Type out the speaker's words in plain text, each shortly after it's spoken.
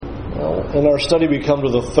Well, in our study we come to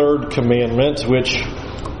the third commandment, which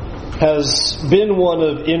has been one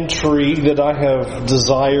of intrigue that I have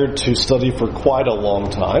desired to study for quite a long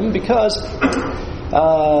time, because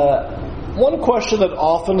one question that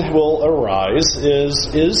often will arise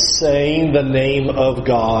is saying the name of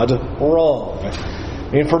God wrong.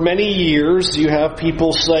 I mean, for many years, you have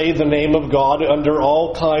people say the name of God under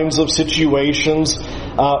all kinds of situations,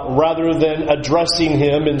 rather than addressing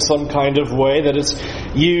Him in some kind of way, that it's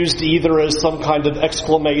used either as some kind of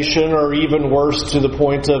exclamation or even worse to the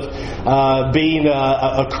point of being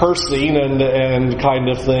a cursing and kind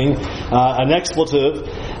of thing, an expletive.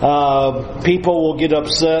 People will get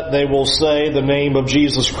upset. They will say the name of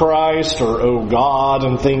Jesus Christ or "Oh God"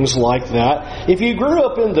 and things like that. If you grew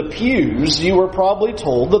up in the pews, you were probably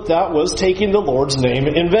told that was taking the Lord's name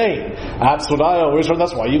in vain. That's what I always heard.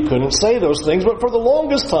 That's why you couldn't say those things. But for the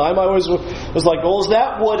longest time, I always was like, well, is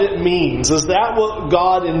that what it means? Is that what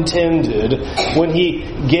God intended when He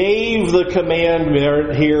gave the command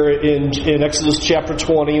here in Exodus chapter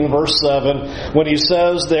 20 and verse 7, when He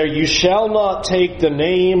says there, "You shall not take the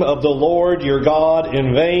name of the Lord your God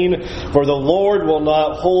in vain, for the Lord will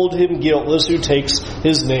not hold him guiltless who takes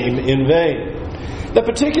His name in vain." That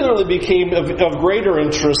particularly became of greater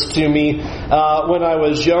interest to me when I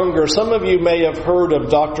was younger. Some of you may have heard of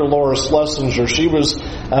Dr. Laura Schlesinger. She was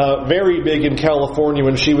very big in California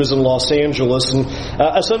when she was in Los Angeles. And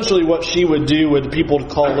essentially what she would do with people to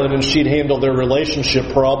call in and she'd handle their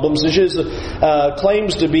relationship problems. She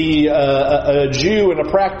claims to be a Jew and a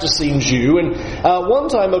practicing Jew. And one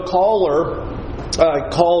time a caller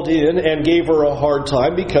called in and gave her a hard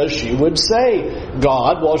time because she would say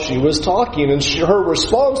God while she was talking. And her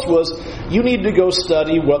response was, "You need to go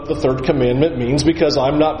study what the third commandment means, because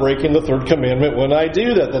I'm not breaking the third commandment when I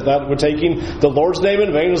do that. That taking the Lord's name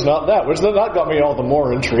in vain is not that." Which that got me all the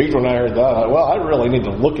more intrigued when I heard that. Well, I really need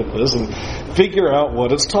to look at this and figure out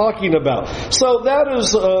what it's talking about. So that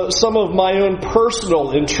is some of my own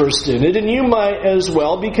personal interest in it, and you might as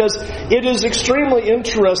well, because it is extremely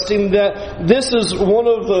interesting that this is one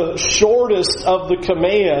of the shortest of the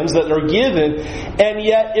commands that are given, and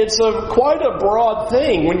yet it's quite a broad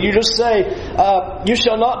thing. When you just say, "You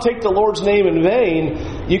shall not take the Lord's name in vain,"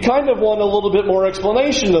 you kind of want a little bit more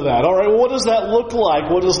explanation to that. All right, well, what does that look like?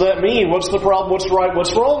 What does that mean? What's the problem? What's right?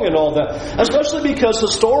 What's wrong? And all that. Especially because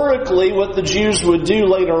historically what the Jews would do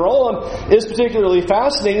later on is particularly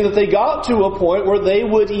fascinating, that they got to a point where they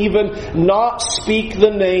would even not speak the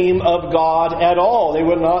name of God at all. They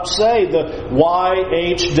would not say the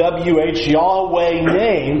YHWH, Yahweh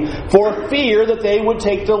name, for fear that they would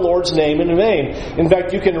take the Lord's name in vain. In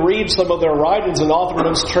fact, you can read some of their writings, and often when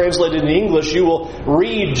it's translated in English, you will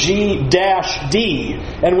read G-D.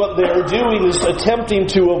 And what they're doing is attempting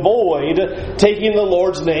to avoid taking the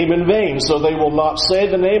Lord's name in vain. So they will not say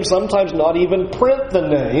the name, sometimes not even print the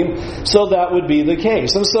name. So that would be the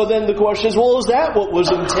case. And so then the question is, well, is that what was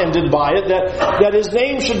intended by it? That His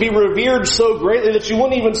name should be revered so greatly that you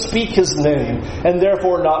wouldn't even speak His name, and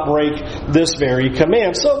therefore not break this very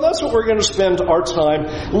command. So that's what we're going to spend our time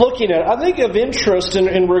looking at. I think of interest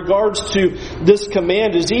in regards to this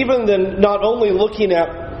command is even then not only looking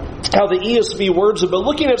at how the ESV words it, but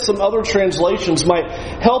looking at some other translations might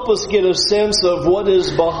help us get a sense of what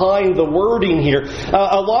is behind the wording here.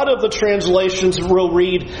 A lot of the translations will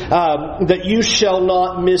read that you shall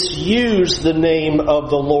not misuse the name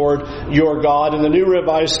of the Lord your God. And the New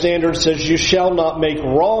Revised Standard says you shall not make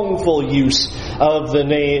wrongful use of the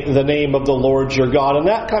name of the Lord your God. And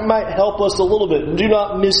that might help us a little bit. Do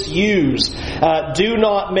not misuse. Do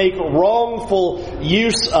not make wrongful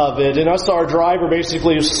use of it. And that's our driver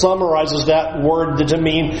basically summarizes that word to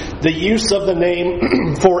mean the use of the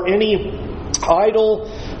name for any idle,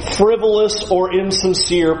 frivolous, or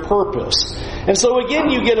insincere purpose. And so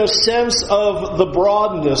again, you get a sense of the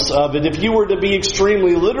broadness of it. If you were to be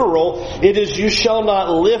extremely literal, it is you shall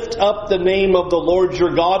not lift up the name of the Lord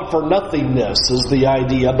your God for nothingness is the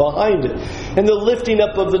idea behind it. And the lifting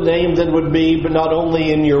up of the name then would be but not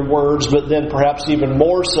only in your words, but then perhaps even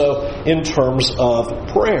more so in terms of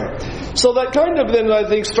prayer. So that kind of then I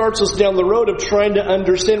think starts us down the road of trying to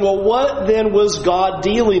understand, well, what then was God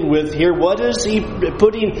dealing with here? What is He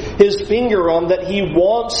putting His finger on that He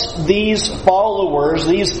wants these followers,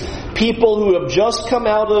 these people who have just come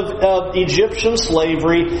out of Egyptian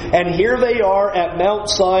slavery, and here they are at Mount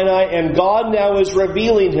Sinai, and God now is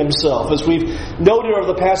revealing Himself. As we've noted over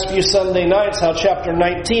the past few Sunday nights, It's how chapter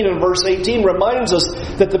 19 and verse 18 reminds us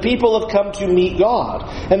that the people have come to meet God.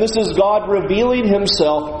 And this is God revealing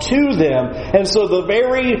Himself to them. And so the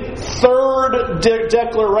very third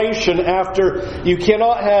declaration after, you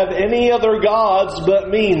cannot have any other gods but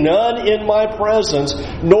me, none in my presence,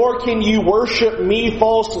 nor can you worship me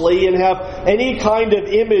falsely and have any kind of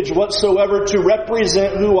image whatsoever to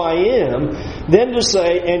represent who I am, then to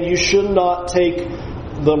say, and you should not take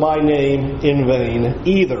my name in vain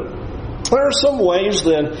either. There are some ways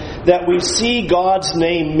then that we see God's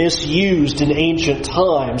name misused in ancient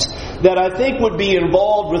times that I think would be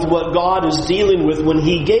involved with what God is dealing with when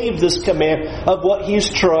He gave this command of what He's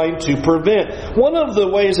trying to prevent. One of the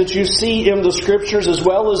ways that you see in the Scriptures as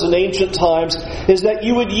well as in ancient times is that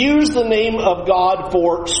you would use the name of God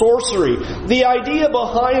for sorcery. The idea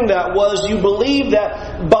behind that was you believe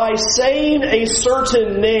that by saying a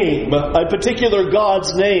certain name, a particular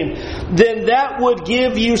God's name, then that would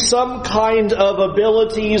give you some kind of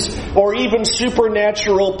abilities or even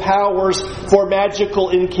supernatural powers for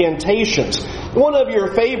magical incantations. One of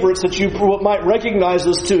your favorites that you might recognize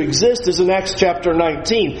this to exist is in Acts chapter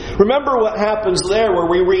 19. Remember what happens there where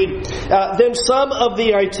we read, then some of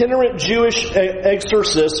the itinerant Jewish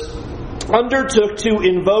exorcists undertook to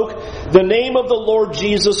invoke the name of the Lord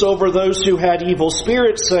Jesus over those who had evil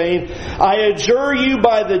spirits, saying, I adjure you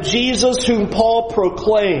by the Jesus whom Paul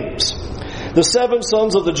proclaims. The 7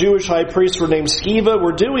 sons of the Jewish high priest were named Sceva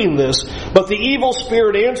were doing this, but the evil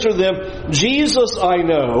spirit answered them, Jesus I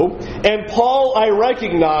know, and Paul I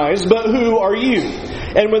recognize, but who are you?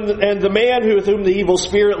 And the man with whom the evil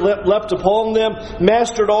spirit leapt upon them,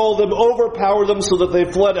 mastered all of them, overpowered them, so that they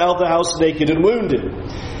fled out of the house naked and wounded.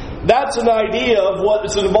 That's an idea of what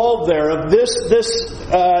is involved there. Of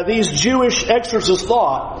these Jewish exorcists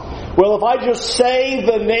thought, well, if I just say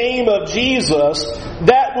the name of Jesus,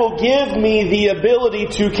 that will give me the ability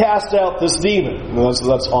to cast out this demon.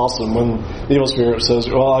 That's awesome when the evil spirit says,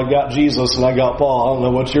 well, I got Jesus and I got Paul. I don't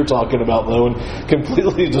know what you're talking about, though, and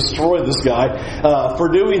completely destroy this guy for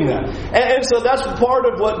doing that. And so that's part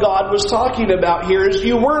of what God was talking about here, is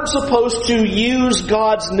you weren't supposed to use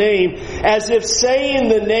God's name as if saying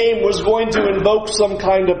the name was going to invoke some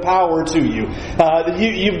kind of power to you.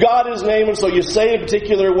 You've got His name, and so you say it a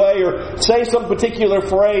particular way, or say some particular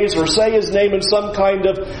phrase, or say His name in some kind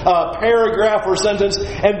of paragraph or sentence,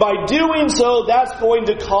 and by doing so, that's going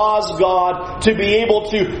to cause God to be able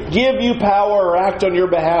to give you power or act on your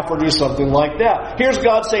behalf or do something like that. Here's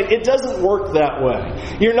God saying, it doesn't work that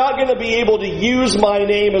way. You're not going to be able to use my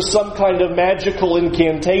name as some kind of magical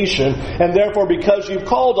incantation, and therefore because you've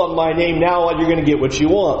called on my name, now you're going to get what you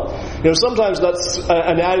want. Sometimes that's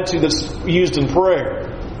an attitude that's used in prayer.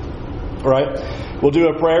 Right? We'll do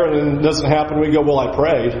a prayer and then it doesn't happen. We go, well, I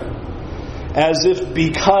prayed. As if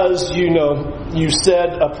because, you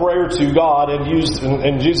said a prayer to God and used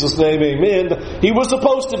in Jesus' name, amen, He was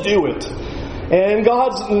supposed to do it. And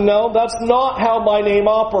no, that's not how my name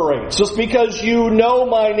operates. Just because you know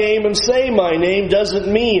my name and say my name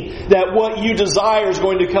doesn't mean that what you desire is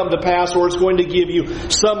going to come to pass or it's going to give you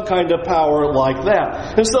some kind of power like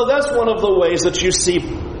that. And so that's one of the ways that you see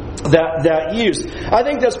that used. I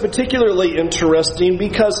think that's particularly interesting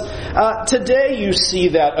because today you see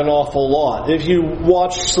that an awful lot. If you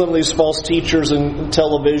watch some of these false teachers in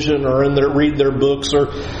television or read their books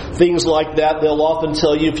or things like that, they'll often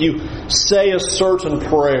tell you if you say a certain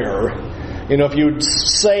prayer, if you would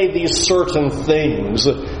say these certain things,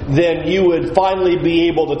 then you would finally be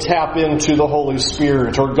able to tap into the Holy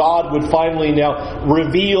Spirit, or God would finally now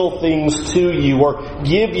reveal things to you or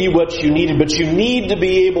give you what you needed. But you need to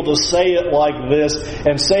be able to say it like this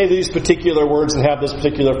and say these particular words and have this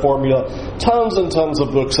particular formula. Tons and tons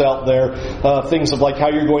of books out there, things of like how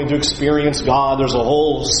you're going to experience God. There's a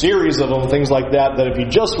whole series of them, things like that if you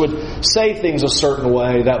just would say things a certain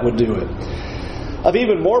way, that would do it. Of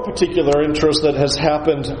even more particular interest that has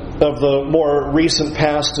happened of the more recent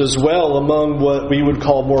past as well among what we would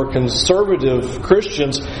call more conservative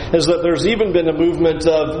Christians is that there's even been a movement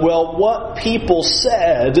of, well, what people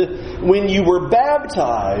said when you were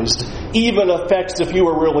baptized even affects if you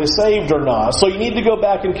were really saved or not. So you need to go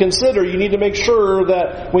back and consider, you need to make sure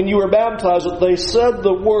that when you were baptized that they said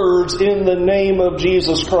the words in the name of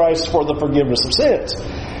Jesus Christ for the forgiveness of sins.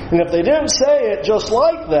 And if they didn't say it just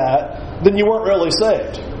like that, then you weren't really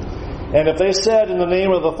saved. And if they said in the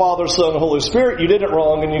name of the Father, Son, and Holy Spirit, you did it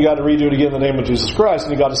wrong and you got to redo it again in the name of Jesus Christ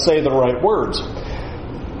and you got to say the right words.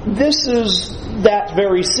 this is that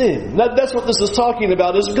very sin. That's what this is talking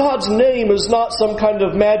about, is God's name is not some kind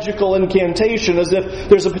of magical incantation, as if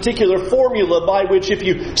there's a particular formula by which if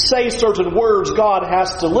you say certain words, God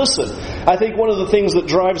has to listen. I think one of the things that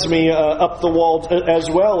drives me up the wall as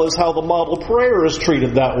well is how the model prayer is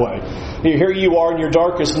treated that way. Here you are in your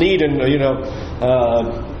darkest need, and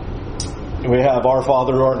we have Our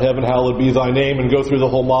Father who art in heaven, hallowed be thy name, and go through the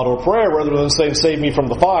whole model prayer rather than saying, save me from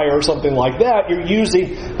the fire or something like that. You're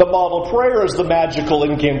using the model prayer as the magical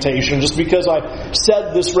incantation. Just because I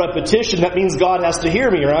said this repetition, that means God has to hear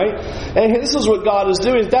me, right? And this is what God is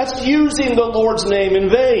doing. That's using the Lord's name in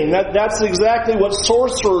vain. That's exactly what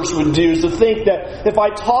sorcerers would do, is to think that if I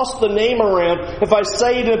toss the name around, if I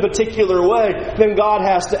say it in a particular way, then God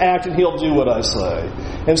has to act and He'll do what I say.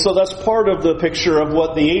 And so that's part of the picture of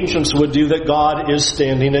what the ancients would do that God is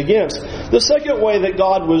standing against. The second way that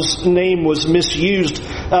God's name was misused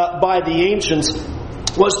by the ancients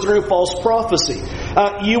was through false prophecy.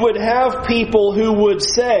 You would have people who would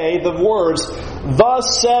say the words,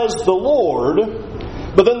 "Thus says the Lord,"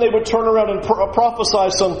 but then they would turn around and prophesy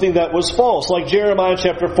something that was false. Like Jeremiah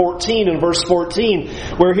chapter 14 and verse 14,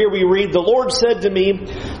 where here we read, "The Lord said to me,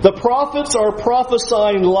 the prophets are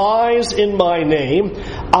prophesying lies in my name.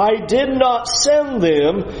 I did not send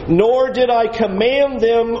them, nor did I command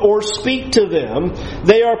them or speak to them.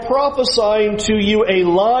 They are prophesying to you a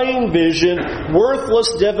lying vision,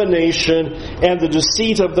 worthless divination, and the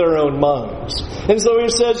deceit of their own minds." And so he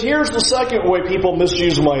says, here's the second way people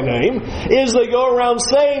misuse my name, is they go around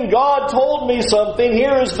saying, God told me something,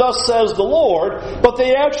 here is thus says the Lord, but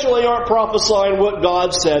they actually aren't prophesying what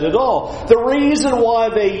God said at all. The reason why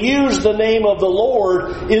they use the name of the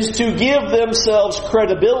Lord is to give themselves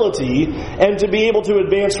credibility and to be able to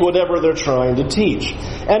advance whatever they're trying to teach.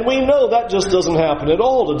 And we know that just doesn't happen at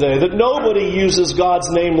all today, that nobody uses God's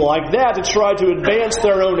name like that to try to advance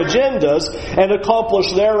their own agendas and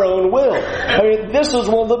accomplish their own will. I mean, this is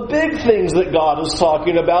one of the big things that God is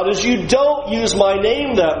talking about, is you don't use my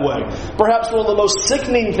name that way. Perhaps one of the most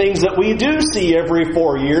sickening things that we do see every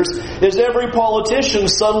 4 years is every politician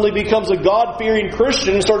suddenly becomes a God-fearing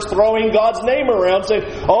Christian and starts throwing God's name around, saying,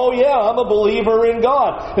 oh yeah, I'm a believer in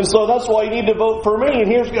God, and so that's why you need to vote for me.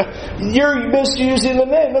 And you're misusing the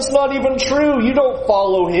name. That's not even true. You don't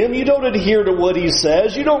follow Him. You don't adhere to what He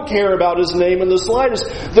says. You don't care about His name in the slightest.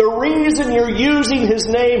 The reason you're using His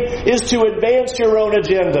name is to advance your own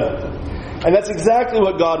agenda. And that's exactly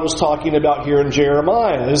what God was talking about here in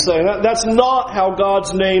Jeremiah. He's saying that's not how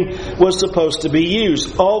God's name was supposed to be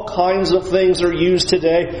used. All kinds of things are used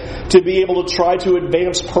today to be able to try to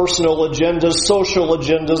advance personal agendas, social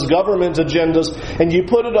agendas, government agendas, and you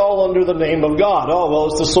put it all under the name of God. Oh, well,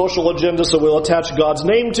 it's the social agenda, so we'll attach God's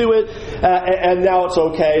name to it, and now it's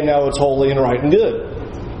okay, now it's holy and right and good.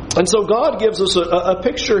 And so God gives us a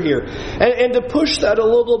picture here. And to push that a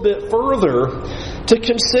little bit further, to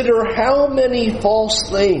consider how many false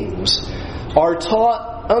things are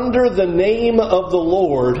taught under the name of the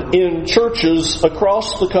Lord in churches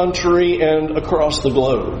across the country and across the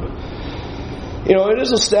globe. You know, it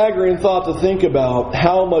is a staggering thought to think about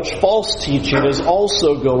how much false teaching is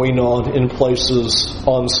also going on in places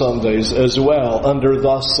on Sundays as well, under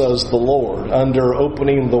thus says the Lord, under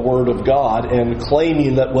opening the Word of God and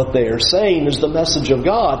claiming that what they are saying is the message of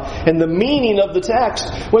God and the meaning of the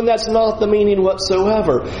text, when that's not the meaning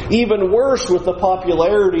whatsoever. Even worse, with the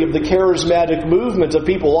popularity of the charismatic movement of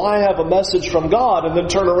people, I have a message from God, and then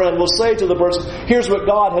turn around and will say to the person, here's what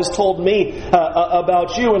God has told me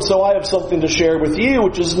about you, and so I have something to share with you,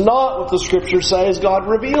 which is not what the Scriptures say is God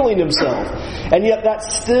revealing Himself. And yet that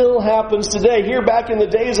still happens today. Here back in the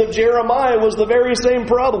days of Jeremiah was the very same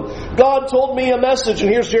problem. God told me a message, and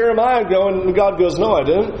here's Jeremiah going, and God goes, no, I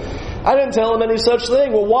didn't tell him any such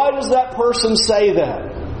thing. Well, why does that person say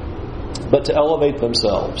that? But to elevate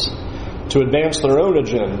themselves, to advance their own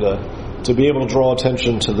agenda, to be able to draw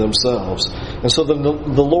attention to themselves. And so the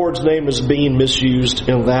Lord's name is being misused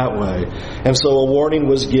in that way. And so a warning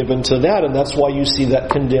was given to that, and that's why you see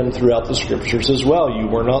that condemned throughout the Scriptures as well. You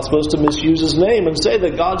were not supposed to misuse His name and say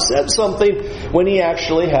that God said something when He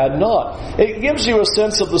actually had not. It gives you a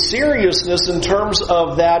sense of the seriousness in terms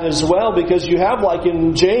of that as well, because you have, like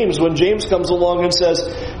in James, when James comes along and says,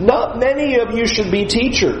 not many of you should be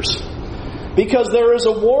teachers. Because there is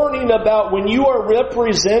a warning about when you are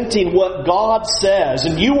representing what God says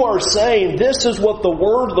and you are saying this is what the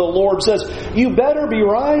Word of the Lord says, you better be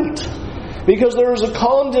right. Because there is a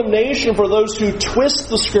condemnation for those who twist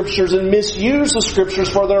the Scriptures and misuse the Scriptures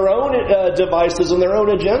for their own devices and their own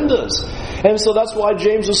agendas. And so that's why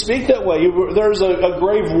James will speak that way. There's a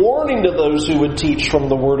grave warning to those who would teach from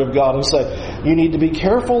the Word of God and say, you need to be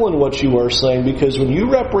careful in what you are saying, because when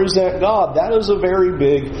you represent God, that is a very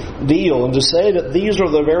big deal. And to say that these are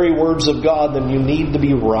the very words of God, then you need to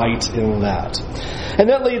be right in that. And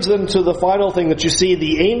that leads into the final thing that you see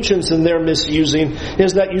the ancients in their misusing,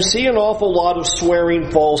 is that you see an awful lot of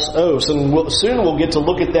swearing false oaths. And soon we'll get to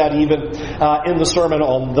look at that even in the Sermon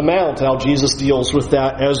on the Mount, how Jesus deals with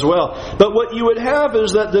that as well. But what you would have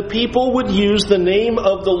is that the people would use the name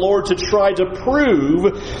of the Lord to try to prove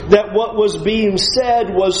that what was being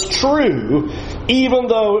said was true, even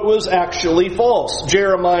though it was actually false.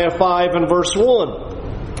 Jeremiah 5 and verse 1.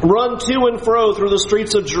 Run to and fro through the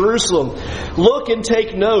streets of Jerusalem. Look and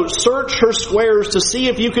take note. Search her squares to see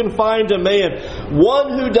if you can find a man,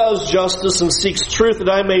 one who does justice and seeks truth, that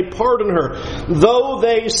I may pardon her. Though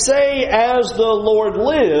they say, as the Lord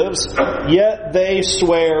lives, yet they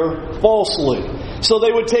swear falsely. So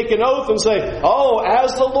they would take an oath and say, oh,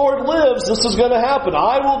 as the Lord lives, this is going to happen.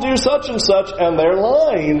 I will do such and such. And they're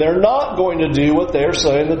lying. They're not going to do what they're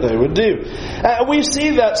saying that they would do. We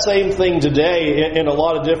see that same thing today in a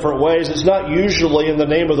lot of different ways. It's not usually in the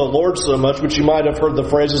name of the Lord so much, but you might have heard the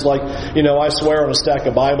phrases like, I swear on a stack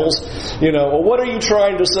of Bibles. Well, what are you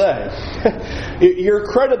trying to say? Your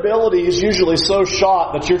credibility is usually so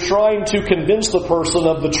shot that you're trying to convince the person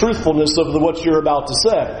of the truthfulness of what you're about to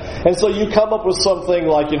say. And so you come up with something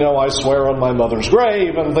like, I swear on my mother's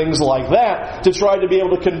grave and things like that to try to be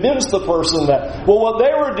able to convince the person that, well, what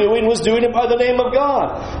they were doing was doing it by the name of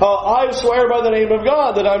God. I swear by the name of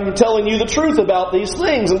God that I'm telling you the truth about these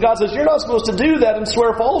things. And God says, you're not supposed to do that and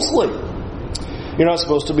swear falsely. You're not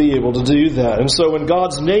supposed to be able to do that. And so when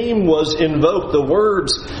God's name was invoked, the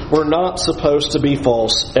words were not supposed to be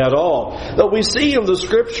false at all. But we see in the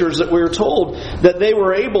Scriptures that we're told that they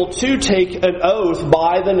were able to take an oath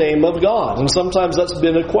by the name of God. And sometimes that's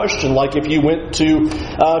been a question, like if you went to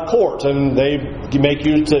court and they make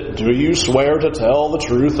you do you swear to tell the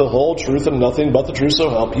truth, the whole truth, and nothing but the truth, so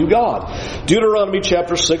help you God. Deuteronomy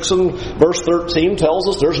chapter 6 and verse 13 tells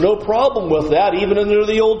us there's no problem with that, even under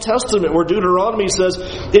the Old Testament, where Deuteronomy says,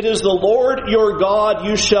 it is the Lord your God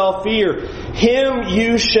you shall fear. Him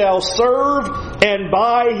you shall serve, and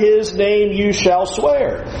by His name you shall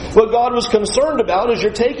swear. What God was concerned about is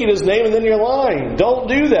you're taking His name and then you're lying. Don't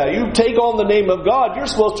do that. You take on the name of God. You're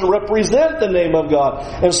supposed to represent the name of God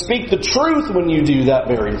and speak the truth when you do that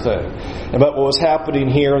very thing. But what was happening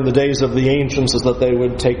here in the days of the ancients is that they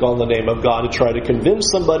would take on the name of God to try to convince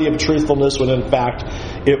somebody of truthfulness when in fact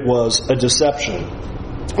it was a deception.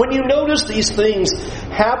 When you notice these things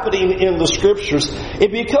happening in the Scriptures,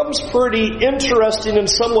 it becomes pretty interesting and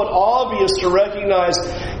somewhat obvious to recognize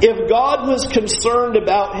if God was concerned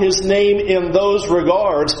about His name in those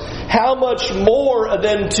regards, how much more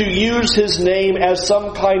than to use His name as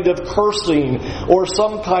some kind of cursing or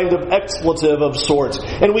some kind of expletive of sorts.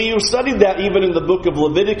 And we studied that even in the book of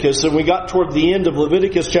Leviticus, and we got toward the end of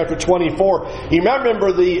Leviticus chapter 24. You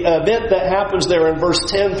remember the event that happens there in verse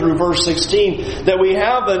 10 through verse 16, that we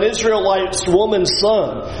have an Israelite woman's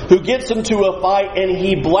son who gets into a fight and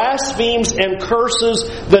he blasphemes and curses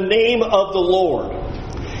the name of the Lord.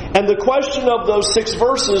 And the question of those 6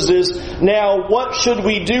 verses is, now what should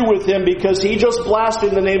we do with him, because he just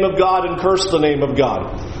blasphemed the name of God and cursed the name of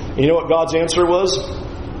God? You know what God's answer was?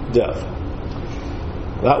 Death.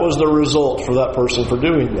 That was the result for that person for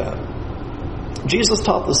doing that. Jesus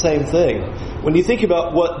taught the same thing. When you think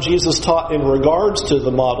about what Jesus taught in regards to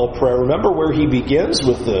the model prayer, remember where He begins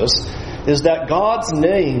with this, is that God's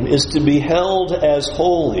name is to be held as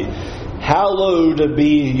holy. Hallowed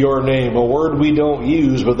be your name, a word we don't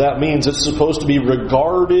use, but that means it's supposed to be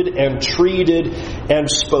regarded and treated and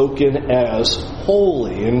spoken as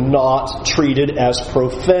holy and not treated as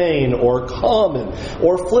profane or common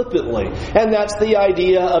or flippantly. And that's the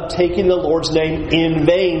idea of taking the Lord's name in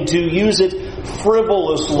vain, to use it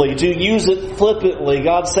frivolously, to use it flippantly.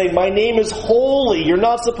 God's saying, my name is holy. You're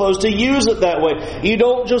not supposed to use it that way. You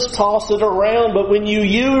don't just toss it around, but when you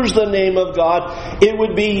use the name of God, it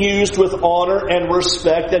would be used with honor and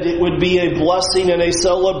respect, that it would be a blessing and a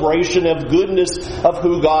celebration of goodness of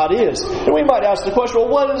who God is. And we might ask the question, well,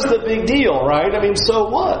 what is the big deal, right? I mean, so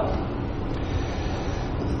what?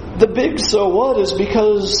 The big so what is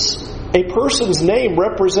because a person's name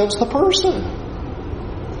represents the person.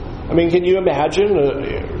 I mean, can you imagine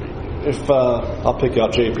if I'll pick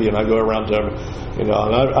out JP and I go around to him, and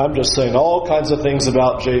I'm just saying all kinds of things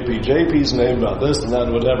about JP. JP's name, about this and that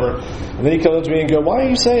and whatever. And then he comes to me and goes, why are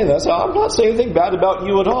you saying that? So I'm not saying anything bad about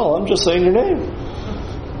you at all. I'm just saying your name.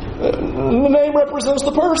 The name represents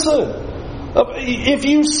the person. If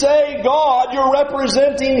you say God, you're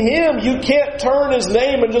representing Him. You can't turn His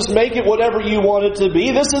name and just make it whatever you want it to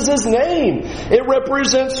be. This is His name. It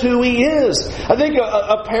represents who He is. I think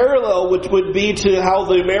a parallel which would be to how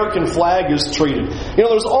the American flag is treated.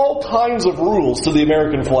 There's all kinds of rules to the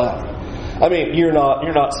American flag. I mean, you're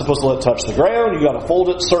not supposed to let it touch the ground. You got to fold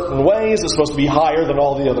it certain ways. It's supposed to be higher than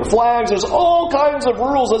all the other flags. There's all kinds of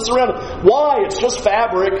rules that surround it. Why? It's just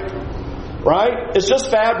fabric. Right? It's just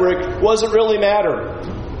fabric. What does it really matter?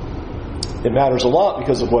 It matters a lot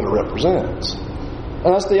because of what it represents.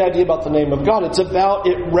 And that's the idea about the name of God. It's about,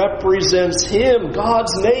 it represents Him.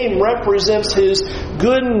 God's name represents His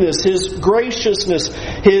goodness, His graciousness,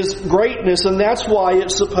 His greatness, and that's why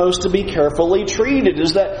it's supposed to be carefully treated,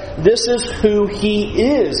 is that this is who He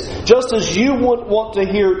is. Just as you wouldn't want to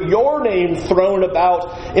hear your name thrown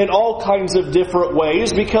about in all kinds of different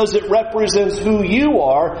ways because it represents who you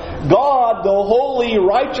are, God, the holy,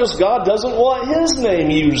 righteous God, doesn't want His name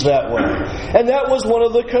used that way. And that was one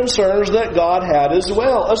of the concerns that God had as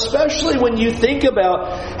well, especially when you think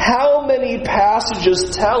about how many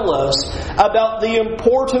passages tell us about the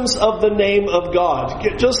importance of the name of God.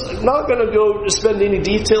 Just not going to go spend any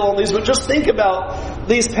detail on these, but just think about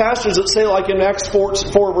these passages that say, like in Acts 4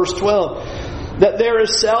 verse 12, that there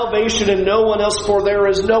is salvation in no one else, for there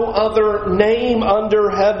is no other name under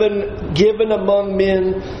heaven given among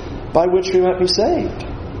men by which we might be saved.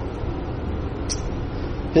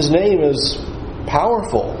 His name is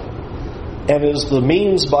powerful and is the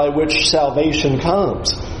means by which salvation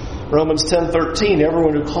comes. Romans 10:13,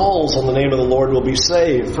 everyone who calls on the name of the Lord will be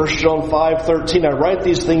saved. 1 John 5:13, I write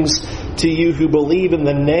these things to you who believe in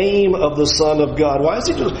the name of the Son of God. Why is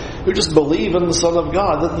it who just believe in the Son of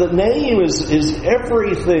God? The name is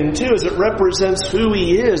everything too, as it represents who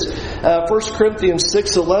He is. 1 Corinthians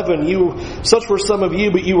 6:11, such were some of you,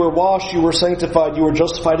 but you were washed, you were sanctified, you were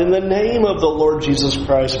justified in the name of the Lord Jesus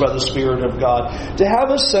Christ by the Spirit of God. To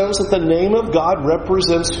have a sense that the name of God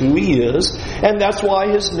represents who He is, and that's why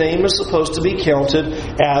His name is supposed to be counted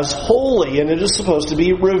as holy, and it is supposed to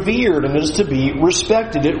be revered, and it is to be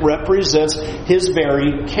respected. It represents His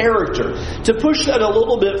very character. To push that a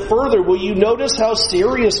little bit further, will you notice how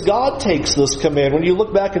serious God takes this command? When you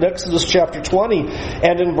look back at Exodus chapter 20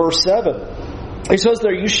 and in verse 7, He says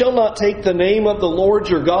there, you shall not take the name of the Lord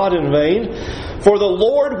your God in vain, for the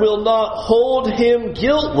Lord will not hold him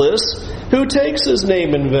guiltless who takes His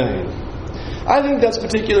name in vain. I think that's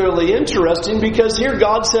particularly interesting because here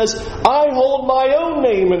God says, I hold my own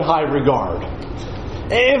name in high regard.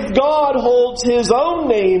 If God holds His own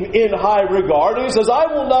name in high regard, He says,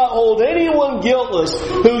 I will not hold anyone guiltless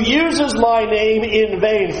who uses my name in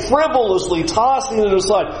vain, frivolously, tossing it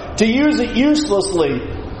aside, to use it uselessly.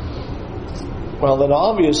 Well, then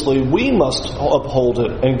obviously we must uphold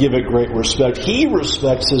it and give it great respect. He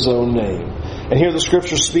respects His own name. And here the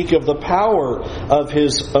Scriptures speak of the power of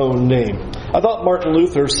His own name. I thought Martin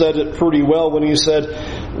Luther said it pretty well when he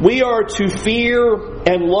said, we are to fear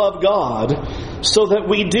and love God so that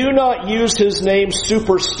we do not use His name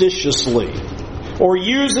superstitiously or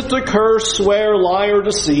use it to curse, swear, lie, or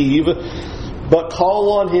deceive, but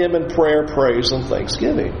call on Him in prayer, praise, and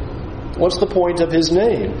thanksgiving. What's the point of His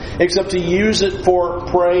name? Except to use it for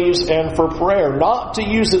praise and for prayer. Not to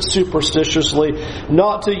use it superstitiously.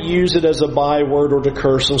 Not to use it as a byword or to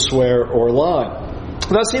curse and swear or lie.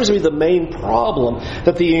 That seems to be the main problem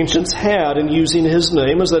that the ancients had in using His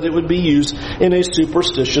name, is that it would be used in a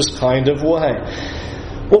superstitious kind of way.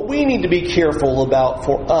 What we need to be careful about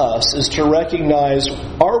for us is to recognize,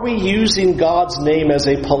 are we using God's name as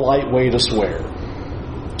a polite way to swear?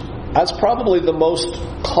 That's probably the most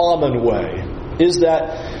common way, is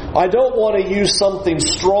that I don't want to use something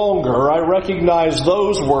stronger. I recognize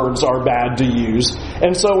those words are bad to use.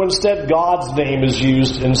 And so instead God's name is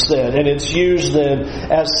used instead. And it's used then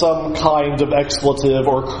as some kind of expletive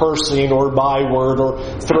or cursing or byword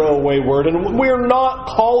or throwaway word. And we're not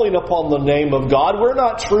calling upon the name of God. We're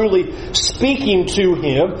not truly speaking to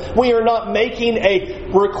Him. We are not making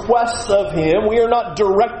a request of Him. We are not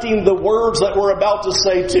directing the words that we're about to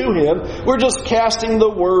say to Him. We're just casting the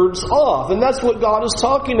words off. And that's what God is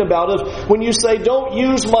talking about. Is when you say, don't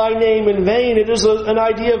use my name in vain, it is an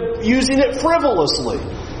idea of using it frivolously.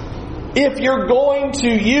 If you're going to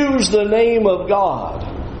use the name of God,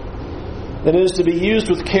 then it is to be used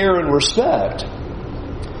with care and respect.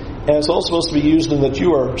 And it's also supposed to be used in that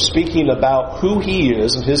you are speaking about who He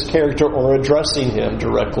is and His character, or addressing Him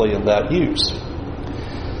directly in that use.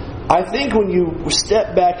 I think when you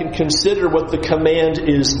step back and consider what the command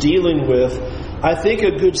is dealing with, I think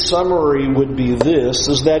a good summary would be this,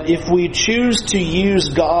 is that if we choose to use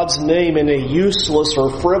God's name in a useless or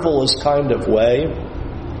frivolous kind of way,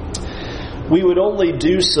 we would only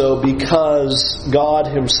do so because God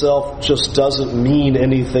Himself just doesn't mean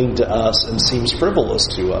anything to us and seems frivolous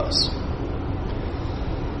to us.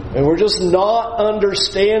 And we're just not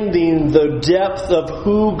understanding the depth of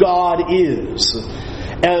who God is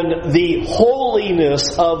and the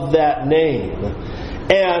holiness of that name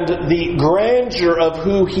and the grandeur of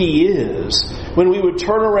who He is when we would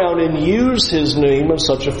turn around and use His name in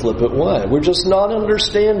such a flippant way. We're just not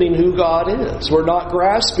understanding who God is. We're not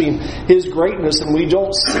grasping His greatness, and we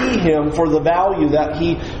don't see Him for the value that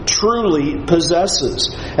He truly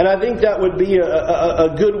possesses. And I think that would be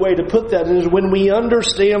a good way to put that is when we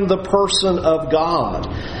understand the person of God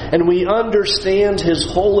and we understand His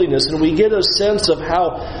holiness and we get a sense of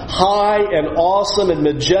how high and awesome and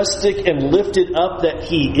majestic and lifted up that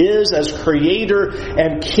He is as Creator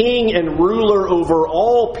and King and ruler over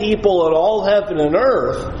all people and all heaven and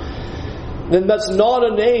earth, then that's not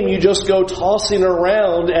a name you just go tossing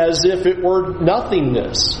around as if it were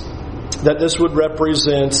nothingness. That this would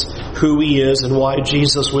represent who He is and why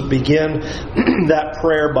Jesus would begin that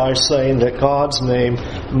prayer by saying that God's name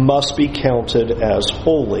must be counted as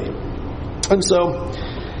holy. And so,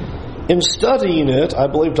 in studying it, I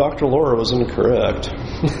believe Dr. Laura was incorrect.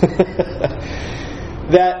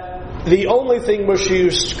 That the only thing she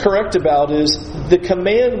was correct about is the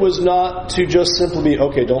command was not to just simply be,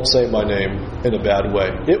 okay, don't say my name in a bad way.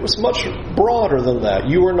 It was much broader than that.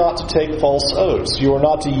 You are not to take false oaths. You are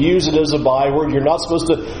not to use it as a byword. You're not supposed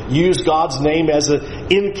to use God's name as an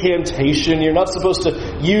incantation. You're not supposed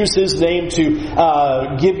to use His name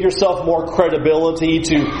to give yourself more credibility,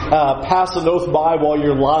 to pass an oath by while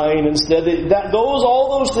you're lying. Instead,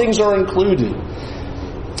 all those things are included.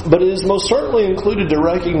 But it is most certainly included to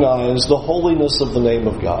recognize the holiness of the name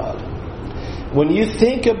of God. When you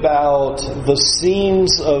think about the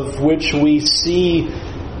scenes of which we see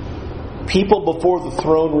people before the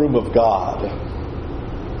throne room of God,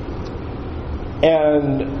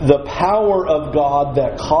 and the power of God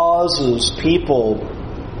that causes people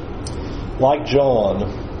like John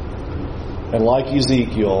and like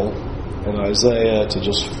Ezekiel and Isaiah to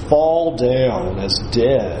just fall down as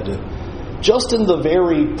dead, just in the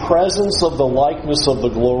very presence of the likeness of the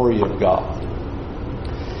glory of God.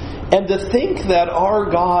 And to think that our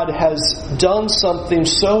God has done something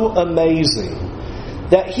so amazing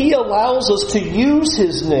that He allows us to use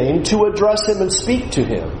His name to address Him and speak to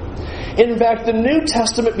Him. In fact, the New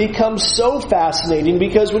Testament becomes so fascinating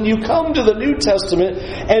because when you come to the New Testament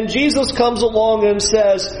and Jesus comes along and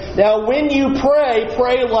says, now when you pray,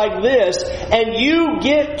 pray like this, and you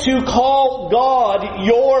get to call God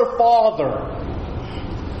your Father.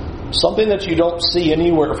 Something that you don't see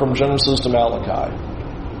anywhere from Genesis to Malachi.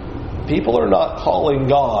 People are not calling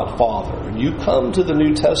God Father. And you come to the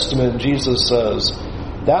New Testament and Jesus says,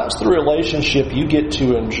 that's the relationship you get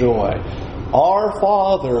to enjoy. Our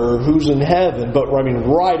Father who's in heaven, but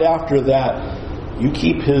right after that, you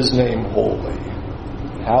keep His name holy.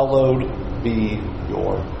 Hallowed be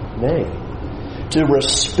your name. To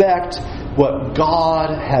respect what God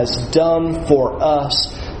has done for us,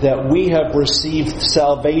 that we have received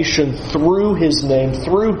salvation through His name,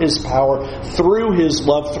 through His power, through His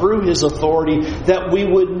love, through His authority, that we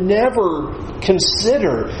would never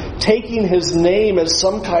consider taking His name as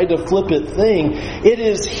some kind of flippant thing. It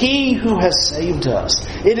is He who has saved us.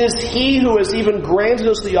 It is He who has even granted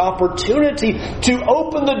us the opportunity to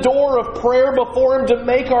open the door of prayer before Him to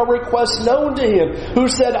make our requests known to Him. Who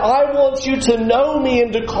said, I want you to know me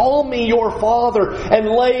and to call me your Father and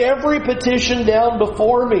lay every petition down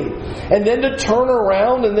before me. And then to turn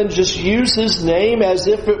around and then just use His name as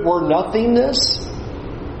if it were nothingness.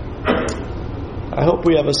 I hope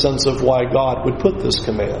we have a sense of why God would put this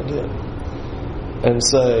command in and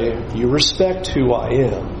say, you respect who I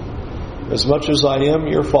am. As much as I am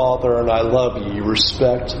your Father and I love you, you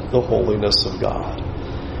respect the holiness of God.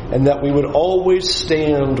 And that we would always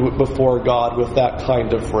stand before God with that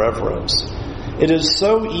kind of reverence. It is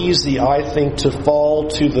so easy, I think, to fall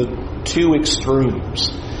to the two extremes.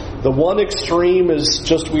 The one extreme is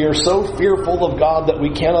just we are so fearful of God that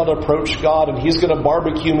we cannot approach God and He's going to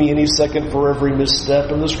barbecue me any second for every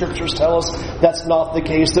misstep. And the Scriptures tell us that's not the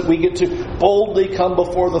case, that we get to boldly come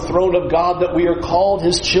before the throne of God, that we are called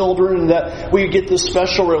His children and that we get this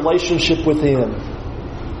special relationship with Him.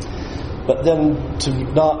 But then to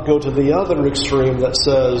not go to the other extreme that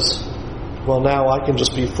says, well, now I can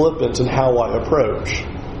just be flippant in how I approach.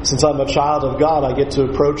 Since I'm a child of God, I get to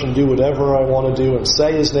approach and do whatever I want to do and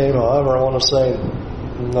say His name however I want to say.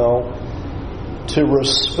 No. To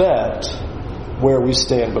respect where we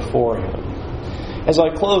stand before Him. As I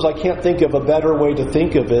close, I can't think of a better way to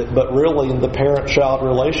think of it, but really in the parent-child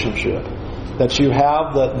relationship. That you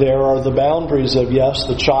have, that there are the boundaries of, yes,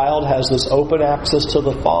 the child has this open access to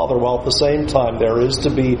the father, while at the same time there is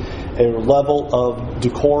to be a level of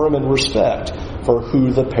decorum and respect for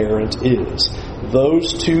who the parent is.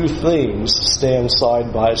 Those two things stand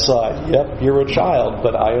side by side. Yep, you're a child,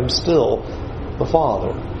 but I am still the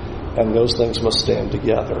father. And those things must stand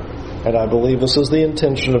together. And I believe this is the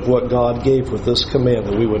intention of what God gave with this command,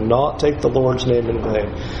 that we would not take the Lord's name in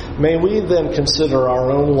vain. May we then consider our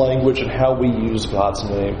own language and how we use God's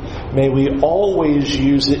name. May we always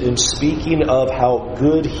use it in speaking of how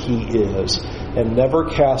good He is, and never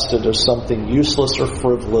cast it as something useless or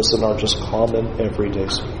frivolous in our just common everyday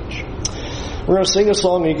speech. We're going to sing a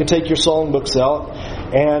song, and you can take your songbooks out.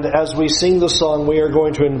 And as we sing the song, we are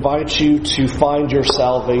going to invite you to find your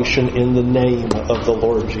salvation in the name of the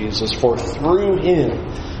Lord Jesus. For through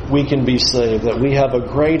Him we can be saved. That we have a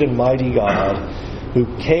great and mighty God who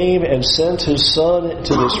came and sent His Son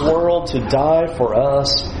to this world to die for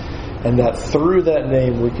us. And that through that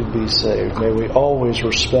name we can be saved. May we always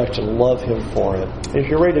respect and love Him for it. If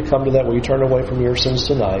you're ready to come to that, will you turn away from your sins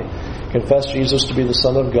tonight? Confess Jesus to be the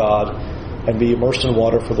Son of God, and be immersed in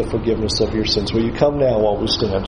water for the forgiveness of your sins. Will you come now while we stand?